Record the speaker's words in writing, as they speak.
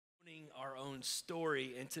our own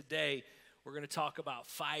story. And today we're going to talk about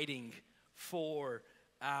fighting for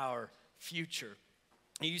our future.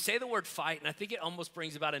 And you say the word fight, and I think it almost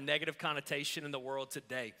brings about a negative connotation in the world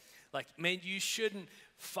today. Like, man, you shouldn't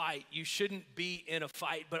fight. You shouldn't be in a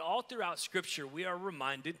fight. But all throughout Scripture, we are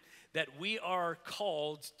reminded that we are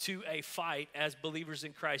called to a fight as believers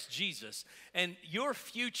in Christ Jesus. And your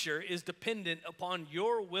future is dependent upon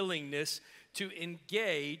your willingness to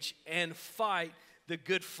engage and fight the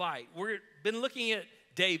good fight. We've been looking at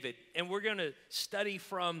David, and we're going to study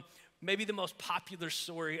from maybe the most popular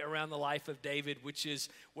story around the life of David, which is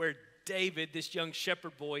where David, this young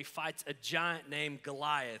shepherd boy, fights a giant named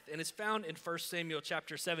Goliath. And it's found in 1 Samuel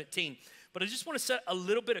chapter 17. But I just want to set a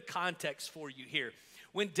little bit of context for you here.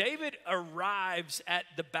 When David arrives at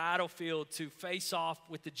the battlefield to face off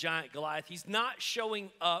with the giant Goliath, he's not showing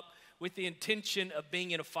up with the intention of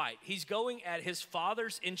being in a fight. He's going at his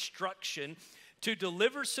father's instruction to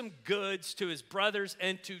deliver some goods to his brothers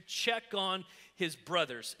and to check on his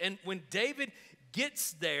brothers. And when David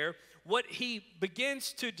gets there, what he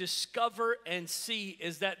begins to discover and see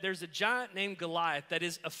is that there's a giant named Goliath that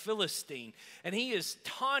is a Philistine, and he is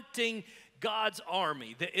taunting God's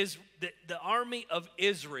army, the army of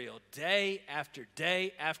Israel, day after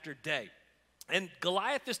day after day. And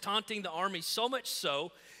Goliath is taunting the army so much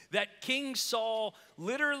so that King Saul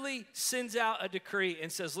literally sends out a decree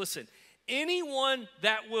and says, listen, anyone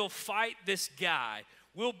that will fight this guy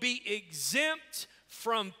will be exempt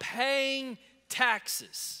from paying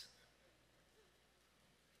taxes.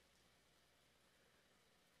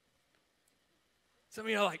 Some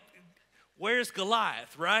of you are like, where's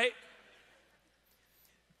Goliath, right?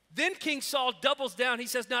 Then King Saul doubles down. He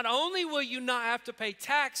says, not only will you not have to pay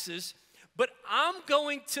taxes, but I'm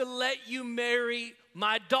going to let you marry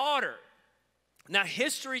my daughter. Now,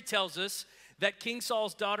 history tells us that King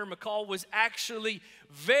Saul's daughter, Michal, was actually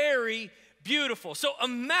very beautiful. So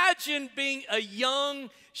imagine being a young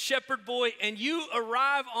shepherd boy and you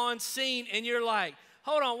arrive on scene and you're like,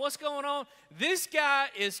 hold on, what's going on? This guy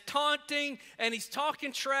is taunting and he's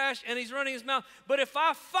talking trash and he's running his mouth. But if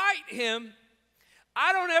I fight him,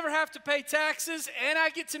 I don't ever have to pay taxes and I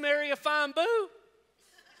get to marry a fine boo.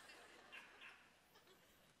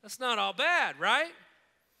 That's not all bad, right?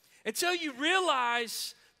 Until you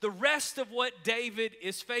realize the rest of what David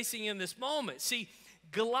is facing in this moment. See,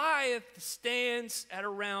 Goliath stands at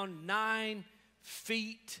around 9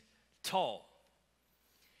 feet tall.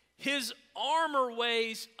 His armor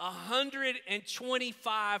weighs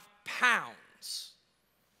 125 pounds.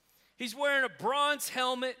 He's wearing a bronze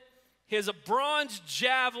helmet. He has a bronze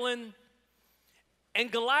javelin.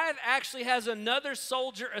 And Goliath actually has another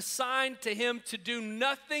soldier assigned to him to do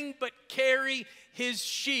nothing but carry his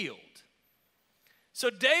shield. So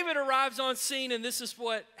David arrives on scene, and this is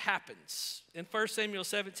what happens. In 1 Samuel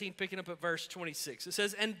 17, picking up at verse 26, it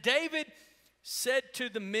says, and David said to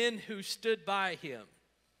the men who stood by him,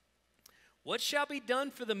 what shall be done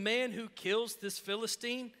for the man who kills this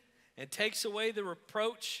Philistine and takes away the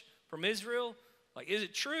reproach from Israel? Like, is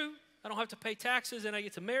it true? I don't have to pay taxes and I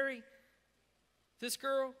get to marry this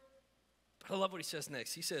girl? I love what he says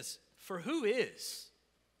next. He says, for who is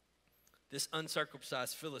this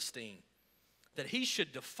uncircumcised Philistine that he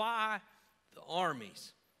should defy the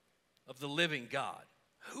armies of the living God?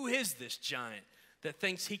 Who is this giant that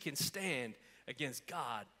thinks he can stand against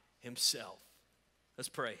God himself? Let's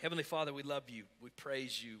pray. Heavenly Father, we love you. We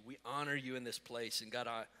praise you. We honor you in this place. And God,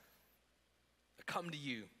 I come to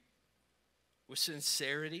you with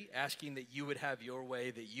sincerity, asking that you would have your way,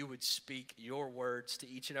 that you would speak your words to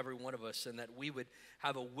each and every one of us, and that we would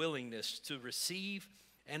have a willingness to receive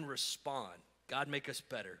and respond. God, make us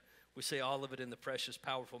better. We say all of it in the precious,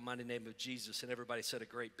 powerful, mighty name of Jesus, and everybody said a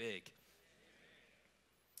great big.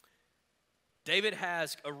 David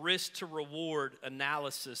has a risk to reward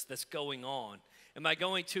analysis that's going on. Am I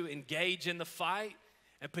going to engage in the fight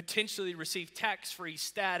and potentially receive tax-free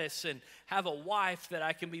status and have a wife that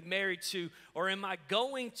I can be married to? Or am I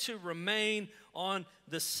going to remain on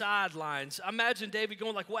the sidelines? I imagine David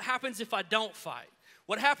going like, what happens if I don't fight?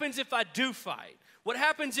 What happens if I do fight? What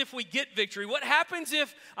happens if we get victory? What happens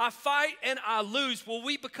if I fight and I lose? Will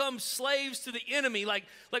we become slaves to the enemy? Like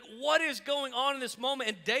what is going on in this moment?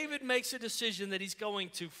 And David makes a decision that he's going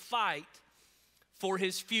to fight for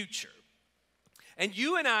his future. And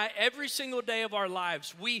you and I, every single day of our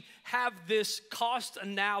lives, we have this cost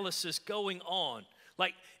analysis going on.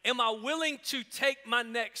 Like, am I willing to take my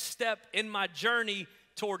next step in my journey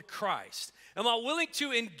toward Christ? Am I willing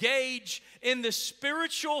to engage in the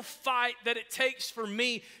spiritual fight that it takes for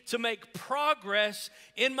me to make progress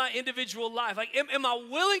in my individual life? Like, am I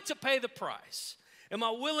willing to pay the price? Am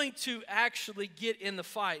I willing to actually get in the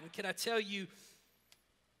fight? And can I tell you,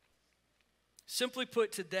 simply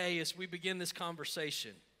put today as we begin this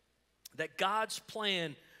conversation, that God's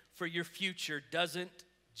plan for your future doesn't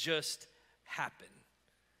just happen.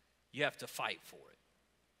 You have to fight for it.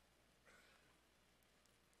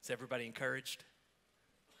 Is everybody encouraged?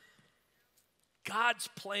 God's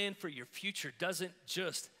plan for your future doesn't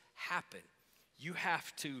just happen. You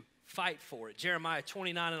have to fight for it. Jeremiah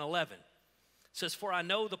 29:11 says, "For I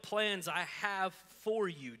know the plans I have for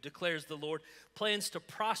you, declares the Lord, plans to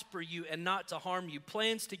prosper you and not to harm you,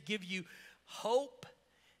 plans to give you hope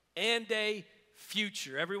and a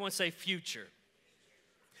future." Everyone say future.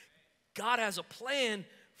 God has a plan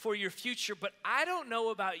for your future, but I don't know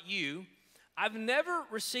about you. I've never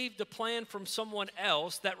received a plan from someone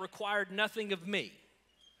else that required nothing of me.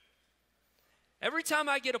 Every time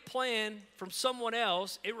I get a plan from someone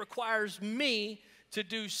else, it requires me to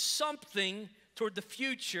do something toward the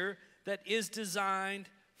future that is designed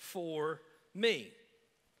for me.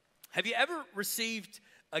 Have you ever received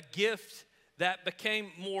a gift that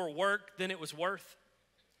became more work than it was worth?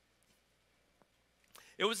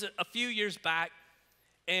 It was a few years back,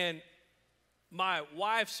 and my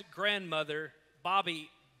wife's grandmother, Bobby,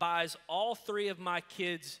 buys all 3 of my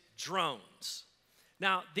kids drones.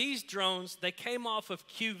 Now, these drones, they came off of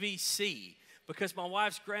QVC because my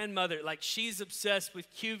wife's grandmother, she's obsessed with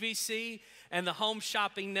QVC and the Home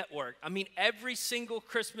Shopping Network. I mean, every single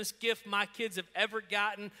Christmas gift my kids have ever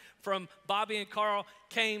gotten from Bobby and Carl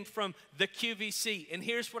came from the QVC. And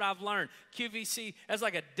here's what I've learned. QVC is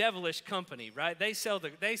like a devilish company, right? They sell the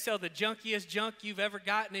junkiest junk you've ever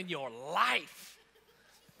gotten in your life.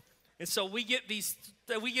 And so we get these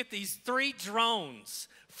 3 drones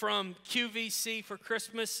from QVC for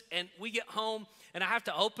Christmas, and we get home, and I have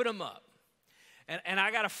to open them up. And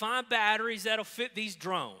I got to find batteries that'll fit these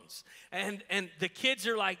drones. And the kids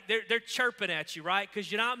are they're chirping at you, right?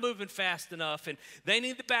 Because you're not moving fast enough. And they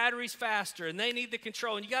need the batteries faster. And they need the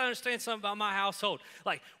control. And you got to understand something about my household.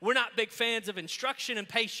 We're not big fans of instruction and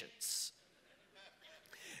patience.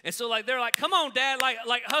 And so they're like, come on, Dad,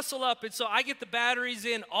 hustle up. And so I get the batteries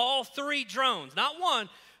in all 3 drones. Not 1,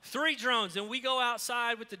 3 drones, and we go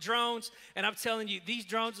outside with the drones, and I'm telling you, these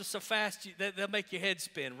drones are so fast, they'll make your head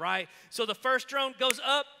spin, right? So the first drone goes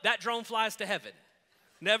up, that drone flies to heaven,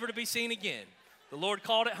 never to be seen again. The Lord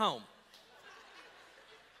called it home.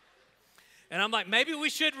 And I'm like, maybe we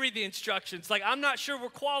should read the instructions. I'm not sure we're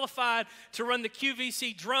qualified to run the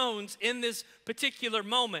QVC drones in this particular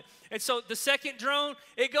moment. And so the second drone,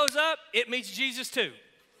 it goes up, it meets Jesus too.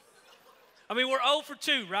 I mean, we're 0 for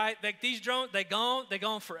 2, right? These drones, they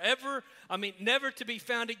gone forever. I mean, never to be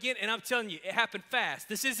found again. And I'm telling you, it happened fast.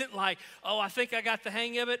 This isn't oh, I think I got the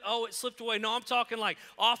hang of it. Oh, it slipped away. No, I'm talking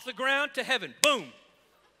off the ground to heaven. Boom.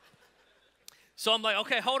 So I'm like,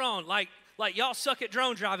 okay, hold on. Y'all suck at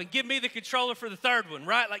drone driving. Give me the controller for the third one,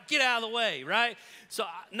 right? Get out of the way, right? So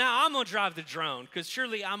now I'm going to drive the drone because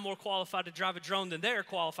surely I'm more qualified to drive a drone than they're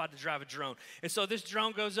qualified to drive a drone. And so this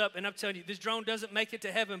drone goes up, and I'm telling you, this drone doesn't make it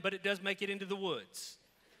to heaven, but it does make it into the woods.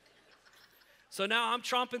 So now I'm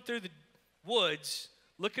tromping through the woods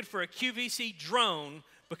looking for a QVC drone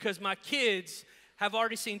because my kids have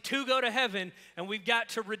already seen 2 go to heaven, and we've got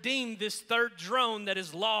to redeem this 3rd drone that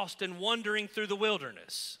is lost and wandering through the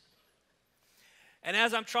wilderness. And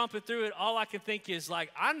as I'm tromping through it, all I can think is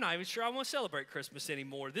I'm not even sure I want to celebrate Christmas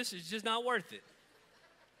anymore. This is just not worth it.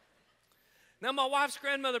 Now, my wife's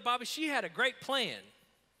grandmother, Bobby, she had a great plan.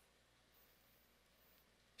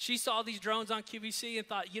 She saw these drones on QVC and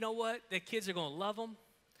thought, you know what? The kids are going to love them.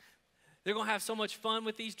 They're going to have so much fun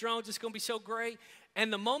with these drones. It's going to be so great.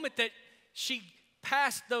 And the moment that she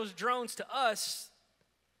passed those drones to us,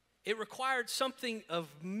 it required something of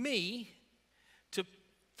me to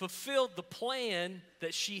fulfilled the plan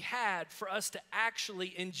that she had for us to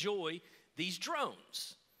actually enjoy these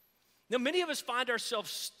drones. Now, many of us find ourselves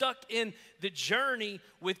stuck in the journey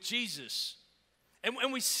with Jesus. And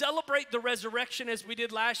when we celebrate the resurrection as we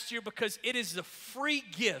did last year because it is the free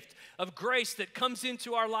gift of grace that comes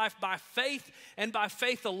into our life by faith and by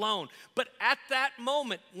faith alone. But at that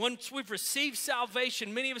moment, once we've received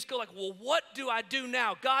salvation, many of us go well, what do I do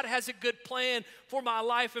now? God has a good plan for my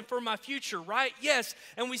life and for my future, right? Yes,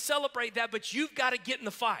 and we celebrate that, but you've got to get in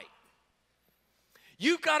the fight.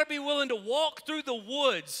 You've got to be willing to walk through the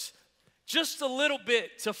woods just a little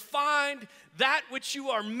bit to find that which you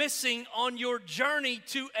are missing on your journey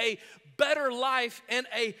to a better life and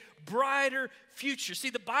a brighter future. See,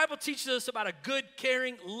 the Bible teaches us about a good,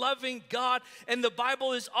 caring, loving God, and the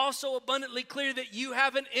Bible is also abundantly clear that you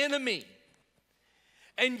have an enemy,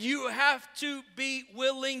 and you have to be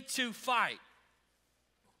willing to fight.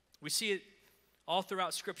 We see it all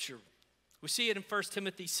throughout Scripture. We see it in 1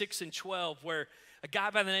 Timothy 6 and 12, where a guy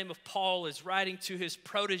by the name of Paul is writing to his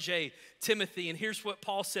protege, Timothy, and here's what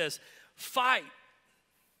Paul says: fight.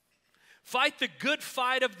 Fight the good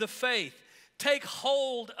fight of the faith. Take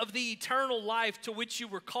hold of the eternal life to which you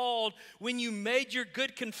were called when you made your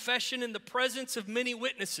good confession in the presence of many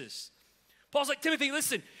witnesses. Paul's like, Timothy,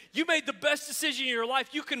 listen, you made the best decision in your life.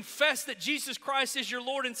 You confess that Jesus Christ is your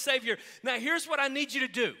Lord and Savior. Now here's what I need you to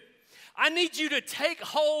do. I need you to take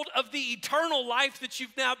hold of the eternal life that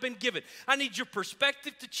you've now been given. I need your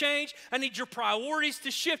perspective to change. I need your priorities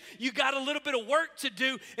to shift. You got a little bit of work to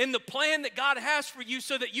do in the plan that God has for you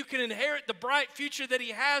so that you can inherit the bright future that He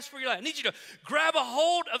has for your life. I need you to grab a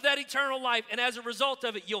hold of that eternal life, and as a result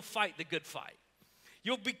of it, you'll fight the good fight.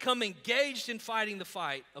 You'll become engaged in fighting the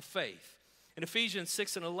fight of faith. In Ephesians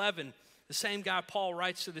 6 and 11, the same guy Paul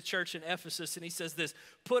writes to the church in Ephesus, and he says this: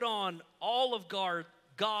 put on all of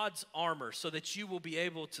God's armor so that you will be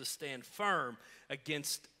able to stand firm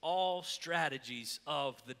against all strategies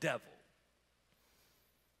of the devil.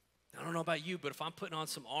 I don't know about you, but if I'm putting on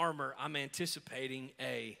some armor, I'm anticipating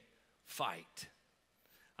a fight.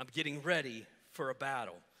 I'm getting ready for a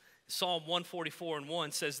battle. Psalm 144 and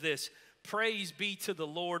 1 says this: praise be to the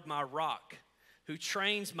Lord my rock, who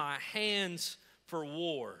trains my hands for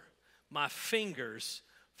war, my fingers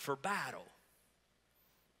for battle.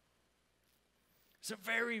 It's a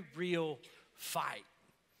very real fight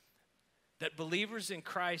that believers in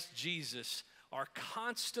Christ Jesus are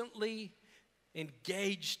constantly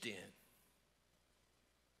engaged in.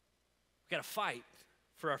 We've got to fight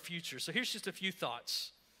for our future. So here's just a few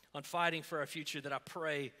thoughts on fighting for our future that I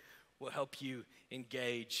pray will help you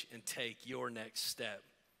engage and take your next step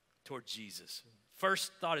toward Jesus.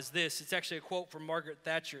 First thought is this. It's actually a quote from Margaret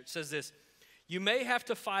Thatcher. It says this: you may have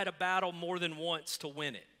to fight a battle more than once to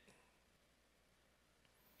win it.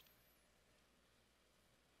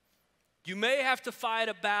 You may have to fight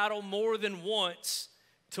a battle more than once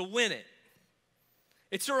to win it.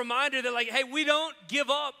 It's a reminder that, like, hey, we don't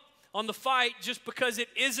give up on the fight just because it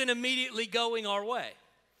isn't immediately going our way.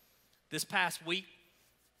 This past week,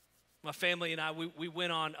 my family and I, we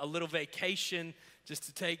went on a little vacation just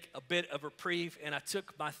to take a bit of reprieve, and I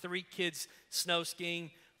took my 3 kids snow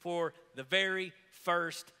skiing for the very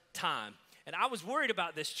first time. And I was worried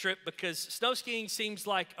about this trip because snow skiing seems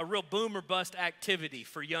like a real boom or bust activity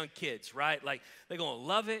for young kids, right? Like, they're going to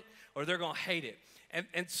love it or they're going to hate it.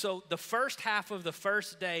 And so the first half of the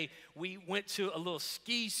first day, we went to a little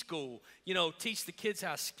ski school, teach the kids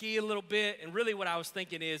how to ski a little bit. And really what I was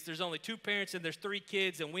thinking is there's only 2 parents and there's 3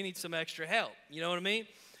 kids and we need some extra help. You know what I mean?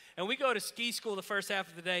 And we go to ski school the first half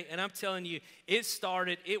of the day, and I'm telling you,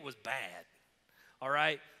 it was bad, all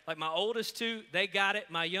right? Like, my oldest 2, they got it.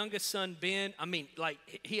 My youngest son, Ben,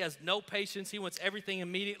 he has no patience. He wants everything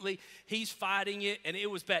immediately. He's fighting it, and it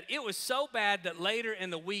was bad. It was so bad that later in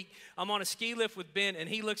the week, I'm on a ski lift with Ben, and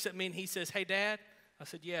he looks at me, and he says, hey, Dad? I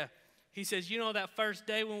said, yeah. He says, you know that first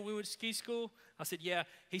day when we went to ski school? I said, yeah.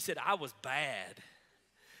 He said, I was bad.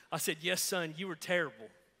 I said, yes, son, you were terrible.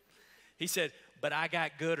 He said, but I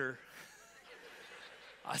got gooder.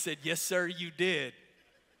 I said, yes, sir, you did.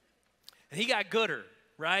 And he got gooder.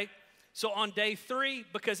 Right? So on day 3,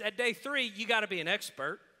 because at day 3, you got to be an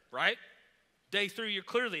expert, right? Day 3, you're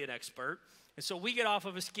clearly an expert. And so we get off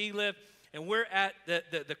of a ski lift, and we're at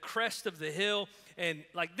the crest of the hill, and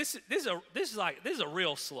like this is a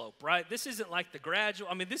real slope, right? This isn't like the gradual.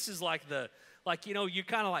 I mean, this is like you're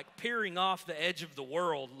kind of like peering off the edge of the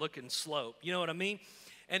world looking slope. You know what I mean?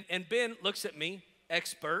 And Ben looks at me,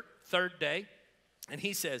 expert, 3rd day, and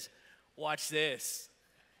he says, watch this.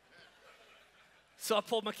 So I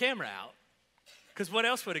pulled my camera out, because what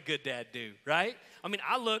else would a good dad do, right? I mean,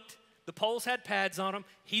 I looked, the poles had pads on them,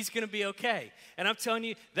 he's going to be okay. And I'm telling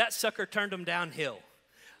you, that sucker turned him downhill.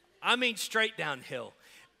 I mean, straight downhill.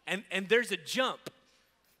 And there's a jump.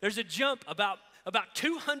 There's a jump about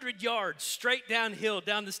 200 yards straight downhill,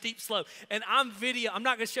 down the steep slope. And I'm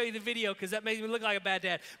not going to show you the video because that makes me look like a bad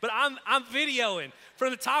dad. But I'm videoing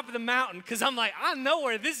from the top of the mountain because I'm like, I know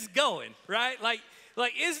where this is going, right? Like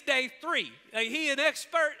it's day 3. Like, he an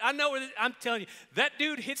expert. I know where I'm telling you, that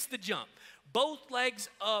dude hits the jump. Both legs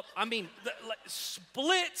up. I mean,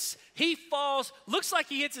 splits. He falls. Looks like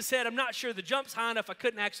he hits his head. I'm not sure. The jump's high enough I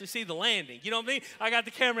couldn't actually see the landing. You know what I mean? I got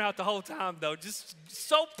the camera out the whole time, though. Just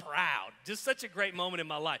so proud. Just such a great moment in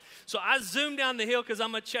my life. So I zoom down the hill because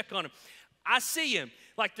I'm going to check on him. I see him.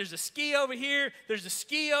 Like, there's a ski over here. There's a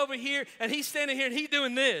ski over here. And he's standing here, and he's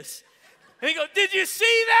doing this. And he goes, did you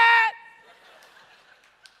see that?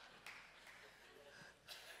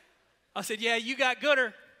 I said, yeah, you got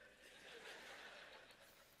gooder.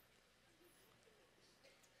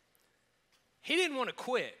 he didn't want to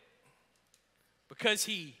quit because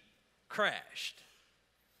he crashed.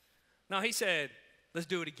 No, he said, let's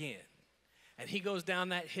do it again. And he goes down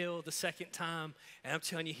that hill the second time, and I'm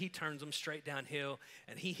telling you, he turns them straight downhill,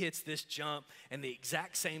 and he hits this jump, and the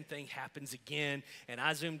exact same thing happens again. And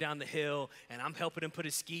I zoom down the hill, and I'm helping him put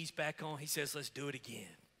his skis back on. He says, let's do it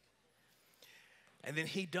again. And then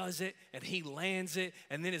he does it, and he lands it,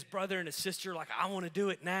 and then his brother and his sister are like, I want to do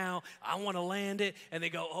it now. I want to land it, and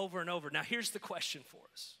they go over and over. Now, here's the question for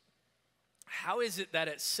us. How is it that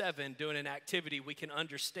at 7, doing an activity, we can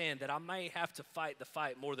understand that I may have to fight the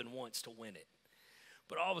fight more than once to win it?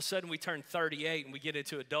 But all of a sudden, we turn 38, and we get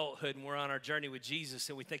into adulthood, and we're on our journey with Jesus,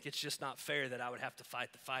 and we think it's just not fair that I would have to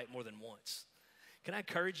fight the fight more than once. Can I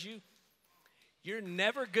encourage you? You're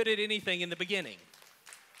never good at anything in the beginning.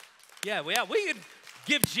 Yeah, we could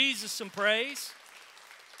give Jesus some praise.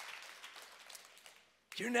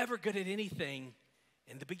 You're never good at anything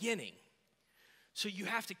in the beginning. So you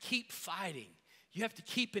have to keep fighting. You have to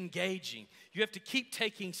keep engaging. You have to keep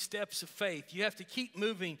taking steps of faith. You have to keep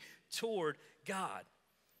moving toward God.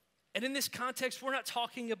 And in this context, we're not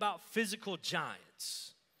talking about physical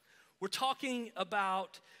giants. We're talking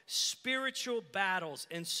about spiritual battles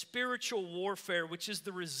and spiritual warfare, which is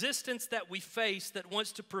the resistance that we face that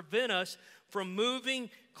wants to prevent us from moving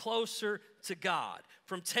closer to God,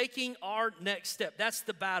 from taking our next step. That's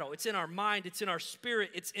the battle. It's in our mind, it's in our spirit,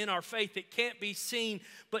 it's in our faith. It can't be seen,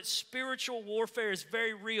 but spiritual warfare is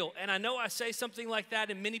very real. And I know I say something like that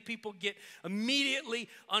and many people get immediately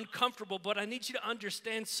uncomfortable, but I need you to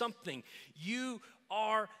understand something. You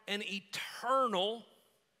are an eternal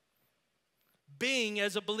being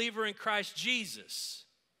as a believer in Christ Jesus.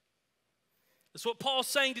 That's what Paul's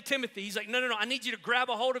saying to Timothy. He's like, no, I need you to grab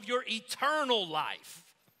a hold of your eternal life.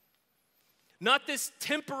 Not this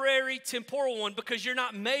temporal one, because you're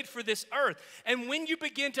not made for this earth. And when you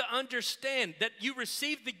begin to understand that you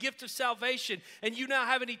received the gift of salvation and you now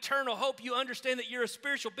have an eternal hope, you understand that you're a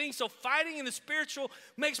spiritual being. So fighting in the spiritual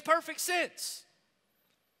makes perfect sense.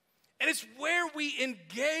 And it's where we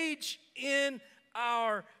engage in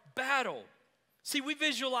our battle. See, we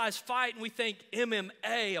visualize fight and we think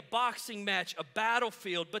MMA, a boxing match, a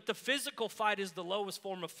battlefield, but the physical fight is the lowest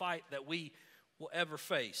form of fight that we will ever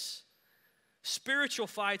face. Spiritual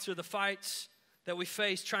fights are the fights that we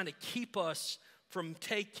face trying to keep us from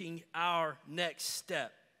taking our next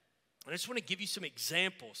step. And I just want to give you some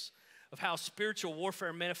examples of how spiritual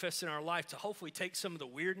warfare manifests in our life to hopefully take some of the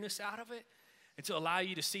weirdness out of it and to allow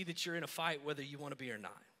you to see that you're in a fight whether you want to be or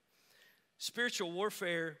not. Spiritual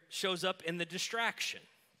warfare shows up in the distraction.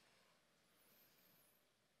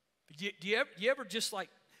 Do you ever just like,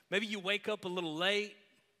 maybe you wake up a little late,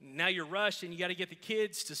 now you're rushed and you got to get the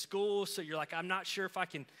kids to school, so you're like, I'm not sure if I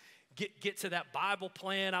can get to that Bible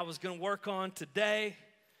plan I was going to work on today.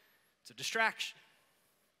 It's a distraction.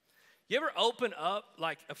 You ever open up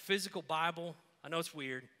like a physical Bible? I know it's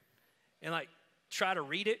weird. And like try to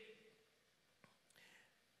read it?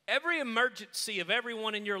 Every emergency of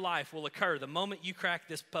everyone in your life will occur the moment you crack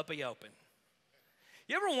this puppy open.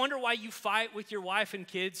 You ever wonder why you fight with your wife and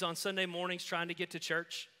kids on Sunday mornings trying to get to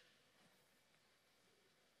church?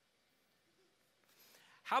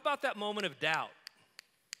 How about that moment of doubt?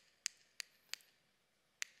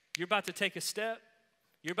 You're about to take a step,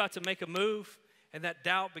 you're about to make a move, and that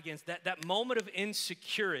doubt begins, that moment of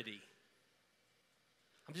insecurity.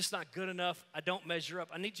 I'm just not good enough, I don't measure up.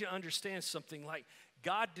 I need you to understand something, like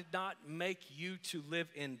God did not make you to live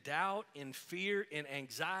in doubt, in fear, in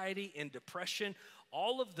anxiety, in depression.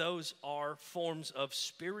 All of those are forms of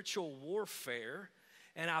spiritual warfare,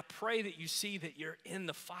 and I pray that you see that you're in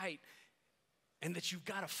the fight and that you've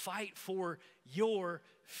got to fight for your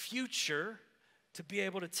future to be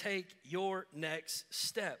able to take your next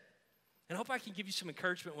step. And I hope I can give you some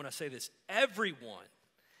encouragement when I say this. Everyone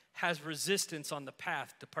has resistance on the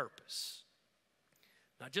path to purpose.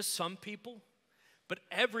 Not just some people, but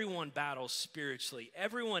everyone battles spiritually.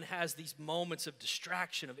 Everyone has these moments of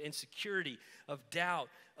distraction, of insecurity, of doubt,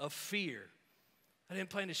 of fear. I didn't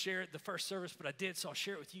plan to share it the first service, but I did, so I'll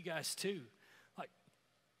share it with you guys too. Like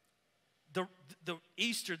the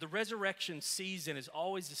Easter, the resurrection season is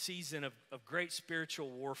always a season of great spiritual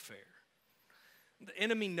warfare. The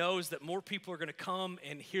enemy knows that more people are going to come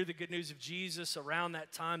and hear the good news of Jesus around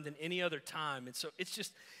that time than any other time. And so it's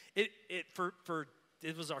just, it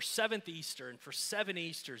was our 7th Easter, and for 7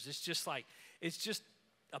 Easters, it's just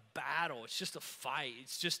a battle. It's just a fight.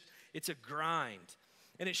 It's a grind.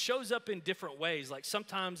 And it shows up in different ways. Like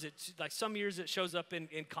sometimes it's like some years it shows up in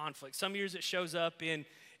conflict. Some years it shows up in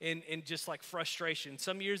just like frustration.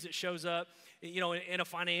 Some years it shows up, in a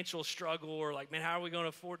financial struggle, or like, man, how are we going to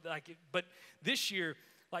afford, like, but this year,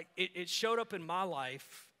 like it showed up in my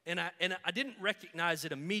life, and I didn't recognize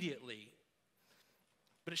it immediately,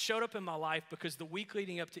 but it showed up in my life because the week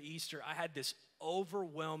leading up to Easter, I had this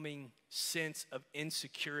overwhelming sense of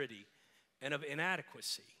insecurity and of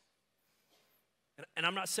inadequacy. And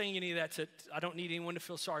I'm not saying any of that I don't need anyone to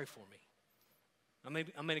feel sorry for me.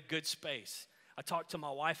 I'm in a good space. I talked to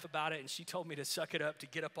my wife about it, and she told me to suck it up, to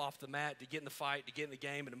get up off the mat, to get in the fight, to get in the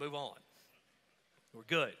game, and to move on. We're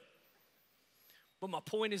good. But my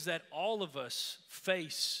point is that all of us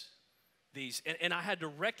face these, and I had to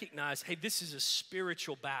recognize, hey, this is a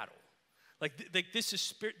spiritual battle. Like this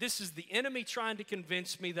is the enemy trying to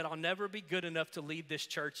convince me that I'll never be good enough to lead this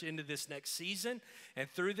church into this next season and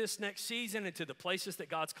through this next season and to the places that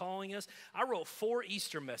God's calling us. I wrote 4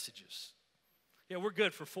 Easter messages. Yeah, we're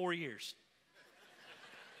good for 4 years.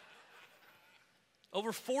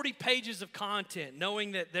 Over 40 pages of content,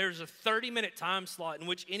 knowing that there's a 30-minute time slot in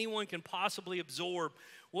which anyone can possibly absorb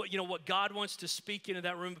what God wants to speak into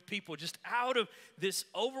that room of people, just out of this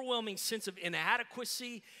overwhelming sense of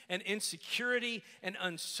inadequacy and insecurity and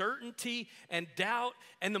uncertainty and doubt.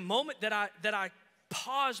 And the moment that I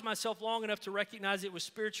paused myself long enough to recognize it was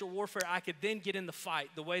spiritual warfare, I could then get in the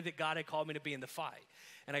fight the way that God had called me to be in the fight.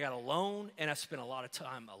 And I got alone, and I spent a lot of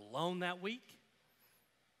time alone that week,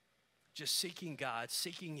 just seeking God,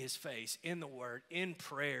 seeking his face in the word, in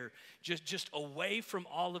prayer, just away from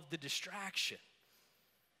all of the distraction.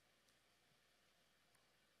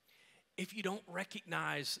 If you don't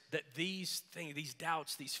recognize that these things, these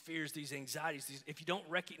doubts, these fears, these anxieties, if you don't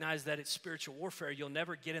recognize that it's spiritual warfare, you'll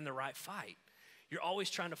never get in the right fight. You're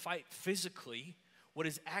always trying to fight physically what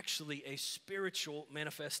is actually a spiritual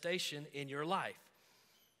manifestation in your life.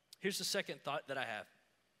 Here's the second thought that I have.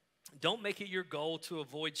 Don't make it your goal to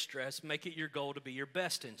avoid stress. Make it your goal to be your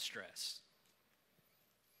best in stress.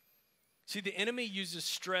 See, the enemy uses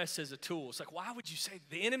stress as a tool. It's like, why would you say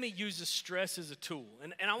the enemy uses stress as a tool?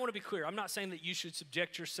 And I want to be clear. I'm not saying that you should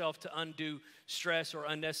subject yourself to undue stress or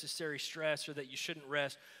unnecessary stress, or that you shouldn't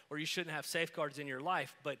rest or you shouldn't have safeguards in your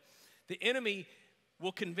life. But the enemy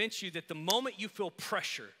will convince you that the moment you feel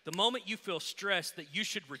pressure, the moment you feel stress, that you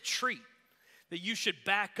should retreat, that you should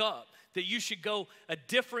back up, that you should go a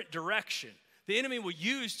different direction. The enemy will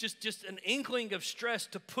use just an inkling of stress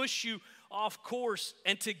to push you off course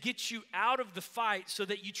and to get you out of the fight so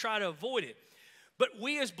that you try to avoid it. But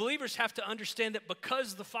we as believers have to understand that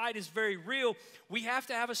because the fight is very real, we have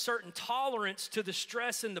to have a certain tolerance to the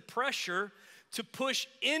stress and the pressure to push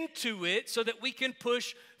into it so that we can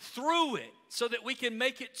push through it, so that we can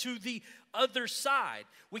make it to the other side.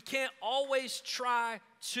 We can't always try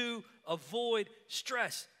to avoid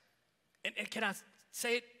stress. And can I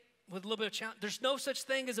say it with a little bit of challenge? There's no such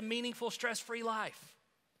thing as a meaningful, stress-free life.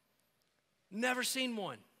 Never seen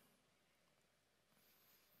one.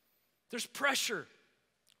 There's pressure,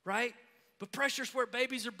 right? But pressure's where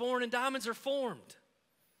babies are born and diamonds are formed.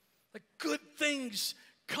 Like, good things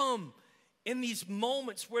come in these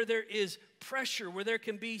moments where there is pressure, where there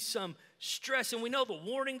can be some stress, and we know the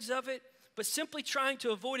warnings of it, but simply trying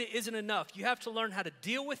to avoid it isn't enough. You have to learn how to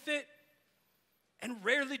deal with it. And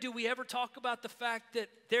rarely do we ever talk about the fact that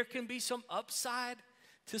there can be some upside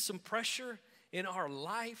to some pressure in our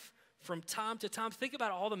life from time to time. Think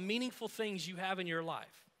about all the meaningful things you have in your life.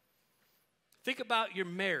 Think about your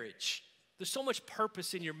marriage. There's so much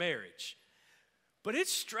purpose in your marriage, but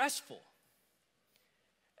it's stressful,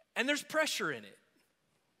 and there's pressure in it.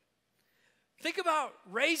 Think about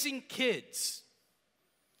raising kids.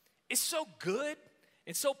 It's so good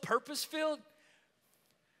and so purpose-filled,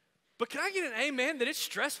 but can I get an amen that it's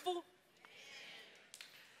stressful?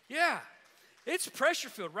 Yeah. It's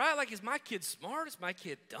pressure-filled, right? Like, is my kid smart? Is my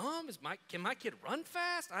kid dumb? Can my kid run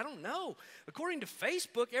fast? I don't know. According to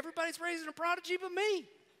Facebook, everybody's raising a prodigy but me.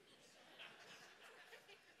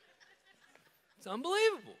 It's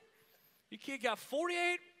unbelievable. Your kid got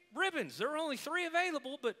 48 ribbons. There are only 3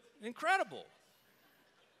 available, but incredible.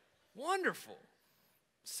 Wonderful.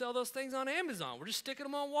 Sell those things on Amazon. We're just sticking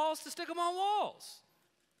them on walls to stick them on walls.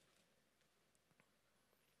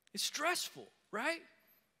 It's stressful, right?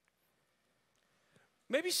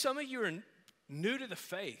 Maybe some of you are new to the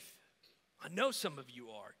faith. I know some of you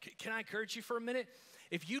are. Can I encourage you for a minute?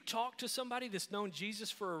 If you talk to somebody that's known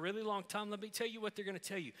Jesus for a really long time, let me tell you what they're going to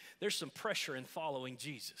tell you. There's some pressure in following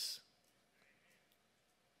Jesus.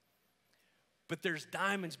 But there's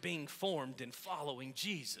diamonds being formed in following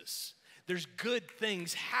Jesus. There's good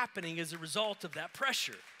things happening as a result of that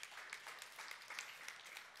pressure.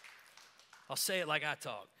 I'll say it like I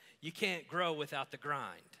talk. You can't grow without the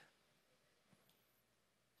grind.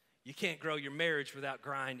 You can't grow your marriage without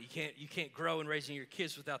grind. You can't grow in raising your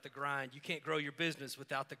kids without the grind. You can't grow your business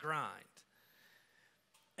without the grind.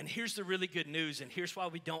 And here's the really good news, and here's why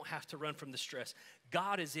we don't have to run from the stress.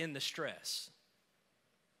 God is in the stress.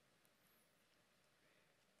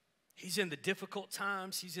 He's in the difficult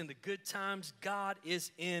times. He's in the good times. God is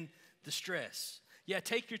in the stress. Yeah,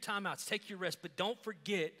 take your time outs, take your rest, but don't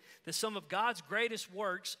forget that some of God's greatest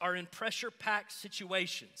works are in pressure-packed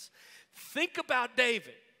situations. Think about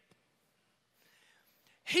David.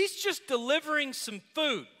 He's just delivering some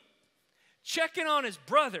food, checking on his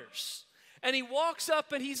brothers, and he walks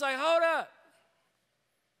up and he's like, hold up.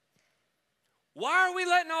 Why are we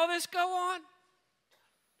letting all this go on?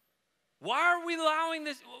 Why are we allowing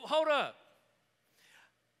this? Hold up.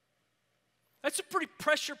 That's a pretty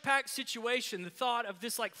pressure-packed situation, the thought of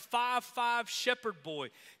this like 5'5" shepherd boy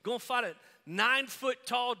going to fight a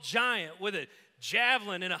 9-foot-tall giant with a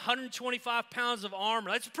javelin and 125 pounds of armor.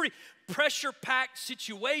 That's a pretty pressure-packed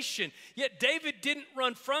situation. Yet David didn't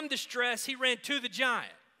run from the stress, he ran to the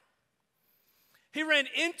giant. He ran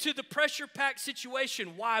into the pressure-packed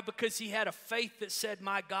situation. Why? Because he had a faith that said,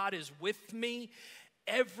 my God is with me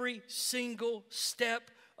every single step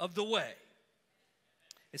of the way.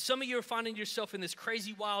 And some of you are finding yourself in this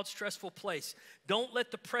crazy, wild, stressful place. Don't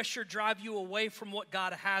let the pressure drive you away from what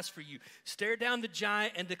God has for you. Stare down the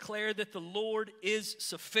giant and declare that the Lord is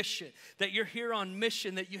sufficient, that you're here on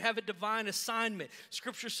mission, that you have a divine assignment.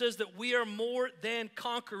 Scripture says that we are more than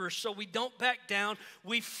conquerors, so we don't back down.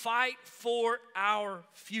 We fight for our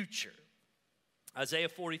future. Isaiah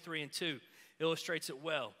 43:2 illustrates it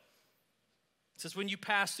well. It says, when you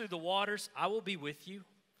pass through the waters, I will be with you.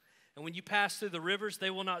 And when you pass through the rivers, they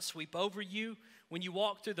will not sweep over you. When you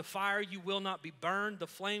walk through the fire, you will not be burned. The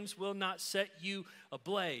flames will not set you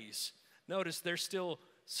ablaze. Notice there's still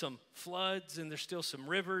some floods, and there's still some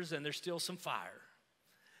rivers, and there's still some fire.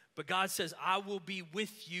 But God says, I will be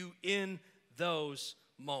with you in those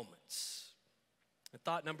moments. And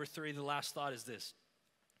thought number 3, the last thought is this.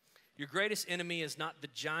 Your greatest enemy is not the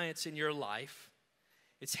giants in your life.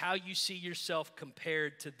 It's how you see yourself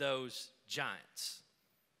compared to those giants.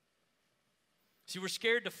 See, we're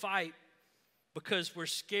scared to fight because we're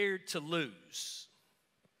scared to lose.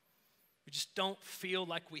 We just don't feel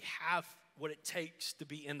like we have what it takes to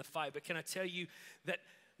be in the fight. But can I tell you that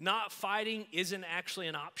not fighting isn't actually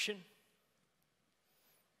an option?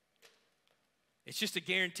 It's just a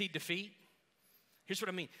guaranteed defeat. Here's what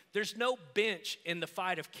I mean. There's no bench in the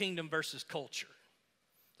fight of kingdom versus culture.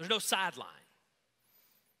 There's no sideline.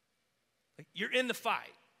 You're in the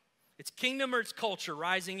fight. It's kingdom or it's culture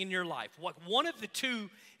rising in your life. What one of the two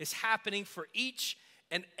is happening for each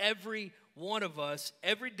and every one of us,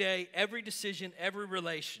 every day, every decision, every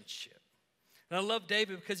relationship. And I love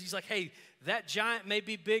David because he's like, hey, that giant may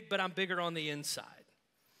be big, but I'm bigger on the inside.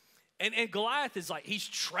 And Goliath is like, he's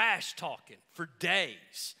trash talking for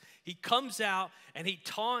days. He comes out and he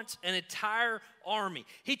taunts an entire army.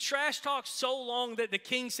 He trash talks so long that the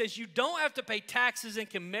king says, you don't have to pay taxes and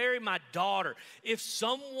can marry my daughter if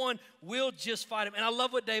someone will just fight him. And I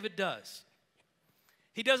love what David does.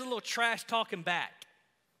 He does a little trash talking back.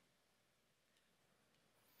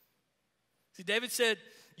 See, David said,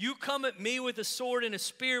 you come at me with a sword and a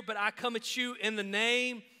spear, but I come at you in the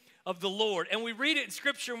name of the Lord. And we read it in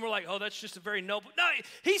Scripture and we're like, oh, that's just a very noble. No,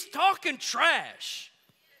 he's talking trash.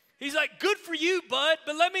 He's like, good for you, bud,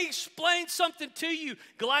 but let me explain something to you,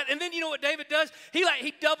 Goliath. And then you know what David does?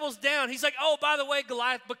 He doubles down. He's like, oh, by the way,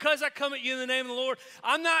 Goliath, because I come at you in the name of the Lord,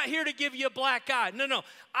 I'm not here to give you a black eye. No.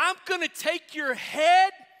 I'm going to take your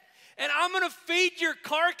head and I'm going to feed your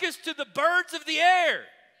carcass to the birds of the air.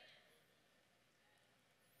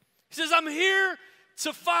 He says, I'm here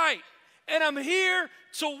to fight and I'm here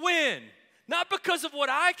to win. Not because of what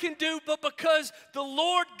I can do, but because the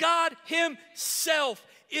Lord God himself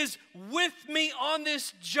is with me on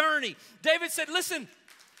this journey. David said, listen,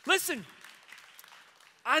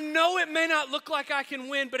 I know it may not look like I can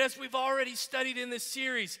win, but as we've already studied in this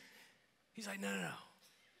series, he's like, no.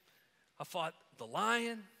 I fought the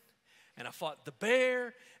lion and I fought the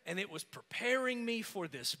bear, and it was preparing me for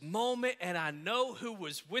this moment, and I know who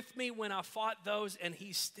was with me when I fought those, and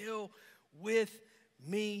he's still with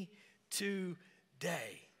me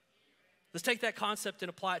today. Let's take that concept and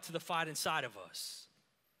apply it to the fight inside of us.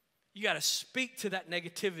 You got to speak to that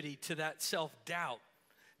negativity, to that self-doubt,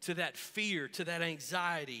 to that fear, to that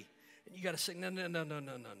anxiety. And you got to say, no.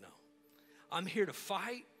 I'm here to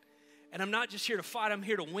fight, and I'm not just here to fight, I'm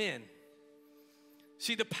here to win.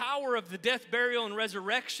 See, the power of the death, burial, and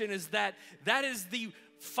resurrection is that is the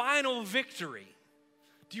final victory.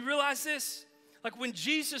 Do you realize this? Like when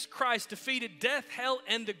Jesus Christ defeated death, hell,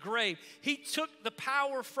 and the grave, he took the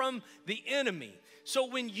power from the enemy. So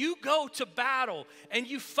when you go to battle and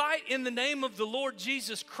you fight in the name of the Lord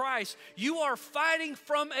Jesus Christ, you are fighting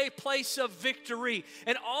from a place of victory.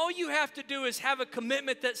 And all you have to do is have a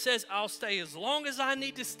commitment that says, I'll stay as long as I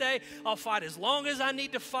need to stay, I'll fight as long as I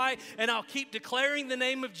need to fight, and I'll keep declaring the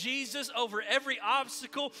name of Jesus over every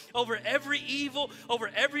obstacle, over every evil,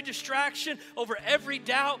 over every distraction, over every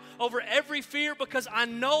doubt, over every fear, because I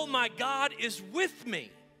know my God is with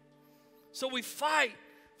me. So we fight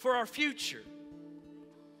for our future.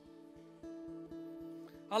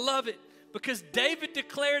 I love it because David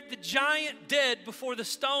declared the giant dead before the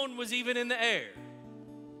stone was even in the air.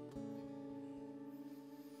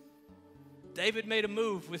 David made a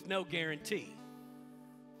move with no guarantee,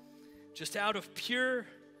 just out of pure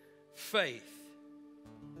faith.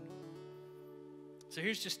 So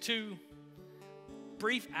here's just 2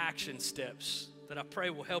 brief action steps that I pray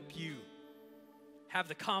will help you have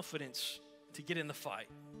the confidence to get in the fight.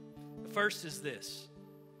 The first is this: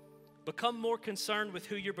 become more concerned with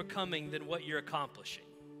who you're becoming than what you're accomplishing.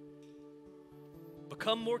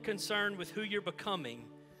 Become more concerned with who you're becoming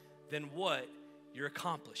than what you're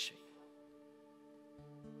accomplishing.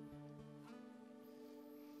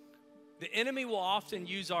 The enemy will often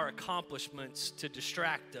use our accomplishments to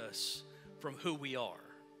distract us from who we are.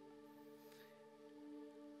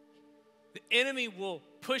 The enemy will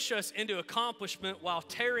push us into accomplishment while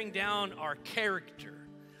tearing down our character,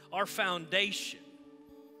 our foundation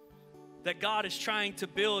that God is trying to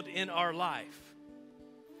build in our life.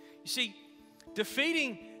 You see,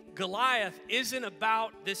 defeating Goliath isn't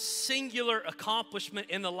about this singular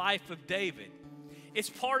accomplishment in the life of David. It's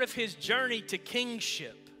part of his journey to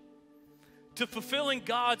kingship, to fulfilling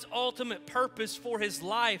God's ultimate purpose for his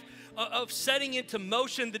life, of setting into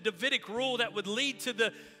motion the Davidic rule that would lead to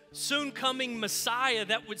the soon coming Messiah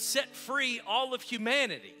that would set free all of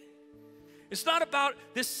humanity. It's not about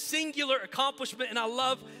this singular accomplishment, and I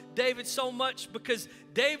love David so much because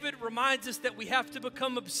David reminds us that we have to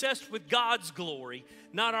become obsessed with God's glory,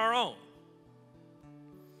 not our own.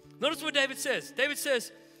 Notice what David says. David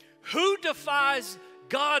says, who defies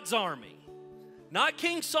God's army? Not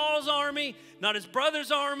King Saul's army, not his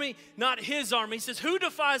brother's army, not his army. He says, who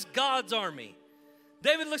defies God's army?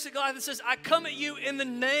 David looks at Goliath and says, I come at you in the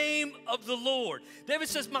name of the Lord. David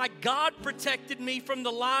says, my God protected me from the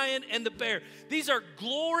lion and the bear. These are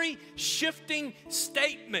glory-shifting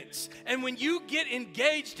statements. And when you get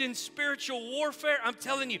engaged in spiritual warfare, I'm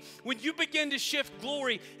telling you, when you begin to shift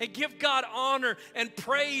glory and give God honor and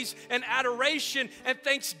praise and adoration and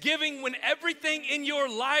thanksgiving, when everything in your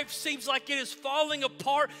life seems like it is falling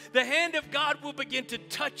apart, the hand of God will begin to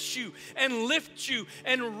touch you and lift you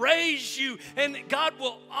and raise you, and God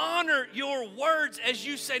will honor your words as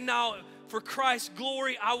you say, now, for Christ's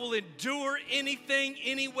glory, I will endure anything,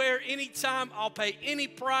 anywhere, anytime. I'll pay any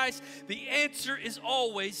price. The answer is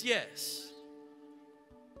always yes.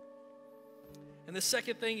 And the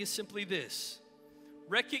second thing is simply this: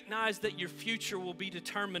 recognize that your future will be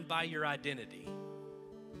determined by your identity. I'm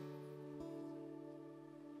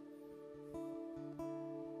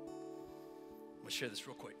going to share this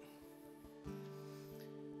real quick.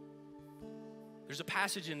 There's a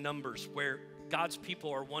passage in Numbers where God's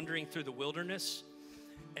people are wandering through the wilderness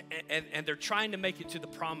and they're trying to make it to the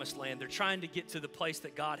promised land. They're trying to get to the place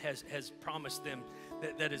that God has promised them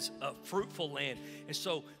that is a fruitful land. And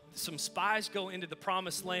so some spies go into the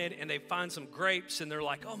promised land and they find some grapes and they're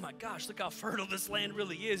like, oh my gosh, look how fertile this land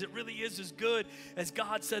really is. It really is as good as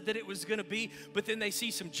God said that it was going to be. But then they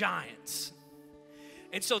see some giants.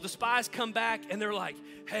 And so the spies come back and they're like,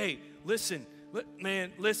 hey, listen,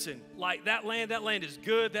 like that land is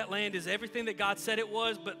good. That land is everything that God said it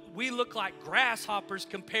was, but we look like grasshoppers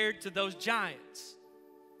compared to those giants.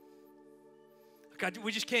 God,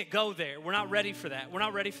 we just can't go there. We're not ready for that. We're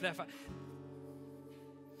not ready for that fight.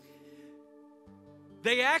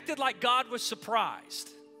 They acted like God was surprised.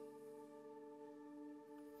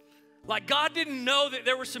 Like God didn't know that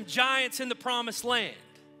there were some giants in the promised land.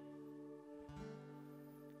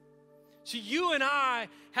 So you and I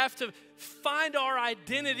have to find our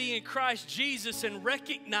identity in Christ Jesus and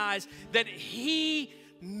recognize that He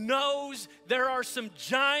knows there are some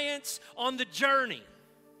giants on the journey.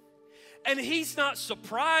 And he's not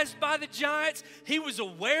surprised by the giants. He was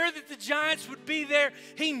aware that the giants would be there.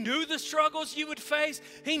 He knew the struggles you would face.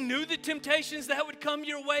 He knew the temptations that would come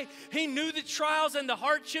your way. He knew the trials and the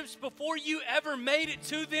hardships before you ever made it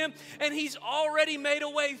to them. And he's already made a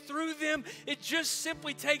way through them. It just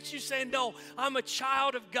simply takes you saying, no, I'm a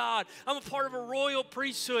child of God. I'm a part of a royal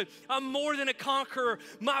priesthood. I'm more than a conqueror.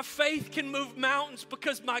 My faith can move mountains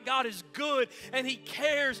because my God is good and he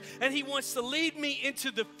cares and he wants to lead me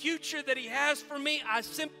into the future that he has for me. I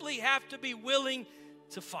simply have to be willing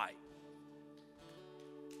to fight.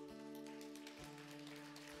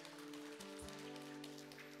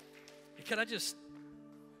 And can I just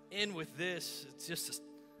end with this? It's just a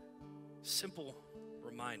simple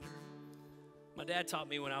reminder. My dad taught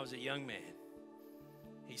me when I was a young man.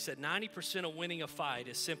 He said 90% of winning a fight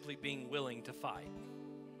is simply being willing to fight.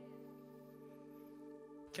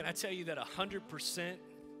 Can I tell you that 100%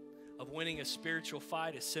 of winning a spiritual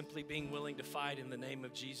fight is simply being willing to fight in the name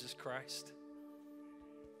of Jesus Christ?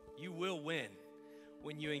 You will win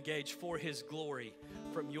when you engage for his glory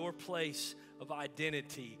from your place of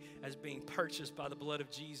identity as being purchased by the blood of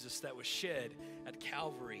Jesus that was shed at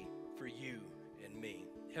Calvary for you and me.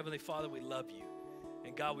 Heavenly Father, we love you.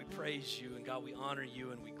 And God, we praise you. And God, we honor you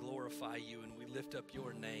and we glorify you and we lift up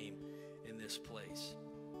your name in this place.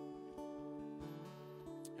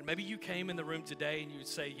 And maybe you came in the room today and you would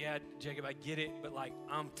say, yeah, Jacob, I get it, but like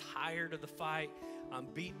I'm tired of the fight. I'm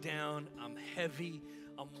beat down. I'm heavy.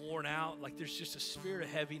 I'm worn out. Like there's just a spirit of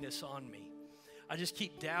heaviness on me. I just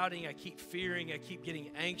keep doubting. I keep fearing. I keep getting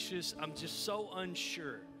anxious. I'm just so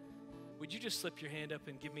unsure. Would you just slip your hand up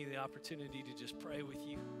and give me the opportunity to just pray with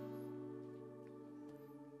you?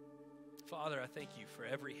 Father, I thank you for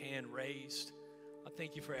every hand raised. I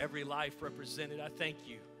thank you for every life represented. I thank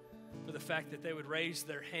you for the fact that they would raise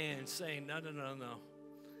their hand saying, no,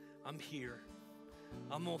 I'm here.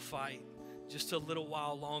 I'm going to fight just a little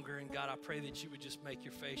while longer. And God, I pray that you would just make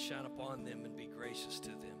your face shine upon them and be gracious to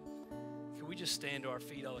them. Can we just stand to our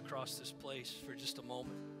feet all across this place for just a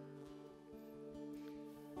moment?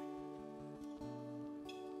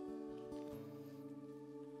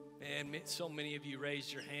 Man, so many of you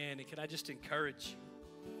raised your hand. And can I just encourage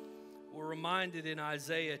you? We're reminded in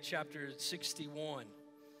Isaiah chapter 61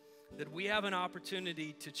 that we have an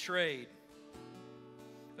opportunity to trade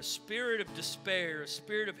a spirit of despair, a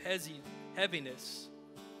spirit of heaviness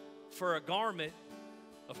for a garment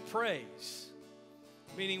of praise.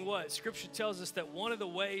 Meaning what? Scripture tells us that one of the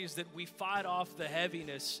ways that we fight off the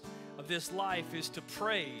heaviness of this life is to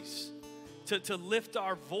praise, to lift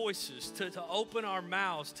our voices, to open our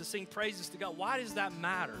mouths, to sing praises to God. Why does that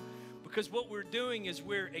matter? Because what we're doing is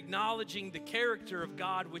we're acknowledging the character of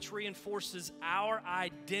God, which reinforces our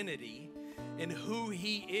identity in who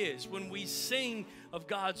he is. When we sing of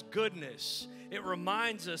God's goodness, it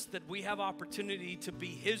reminds us that we have opportunity to be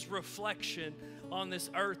his reflection on this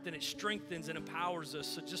earth, and it strengthens and empowers us.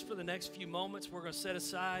 So just for the next few moments, we're going to set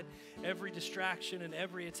aside every distraction and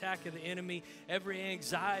every attack of the enemy, every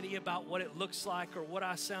anxiety about what it looks like or what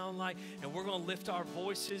I sound like, and we're going to lift our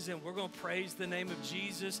voices and we're going to praise the name of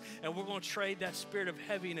Jesus, and we're going to trade that spirit of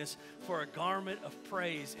heaviness for a garment of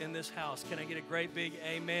praise in this house. Can I get a great big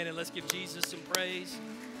amen? And let's give Jesus some praise.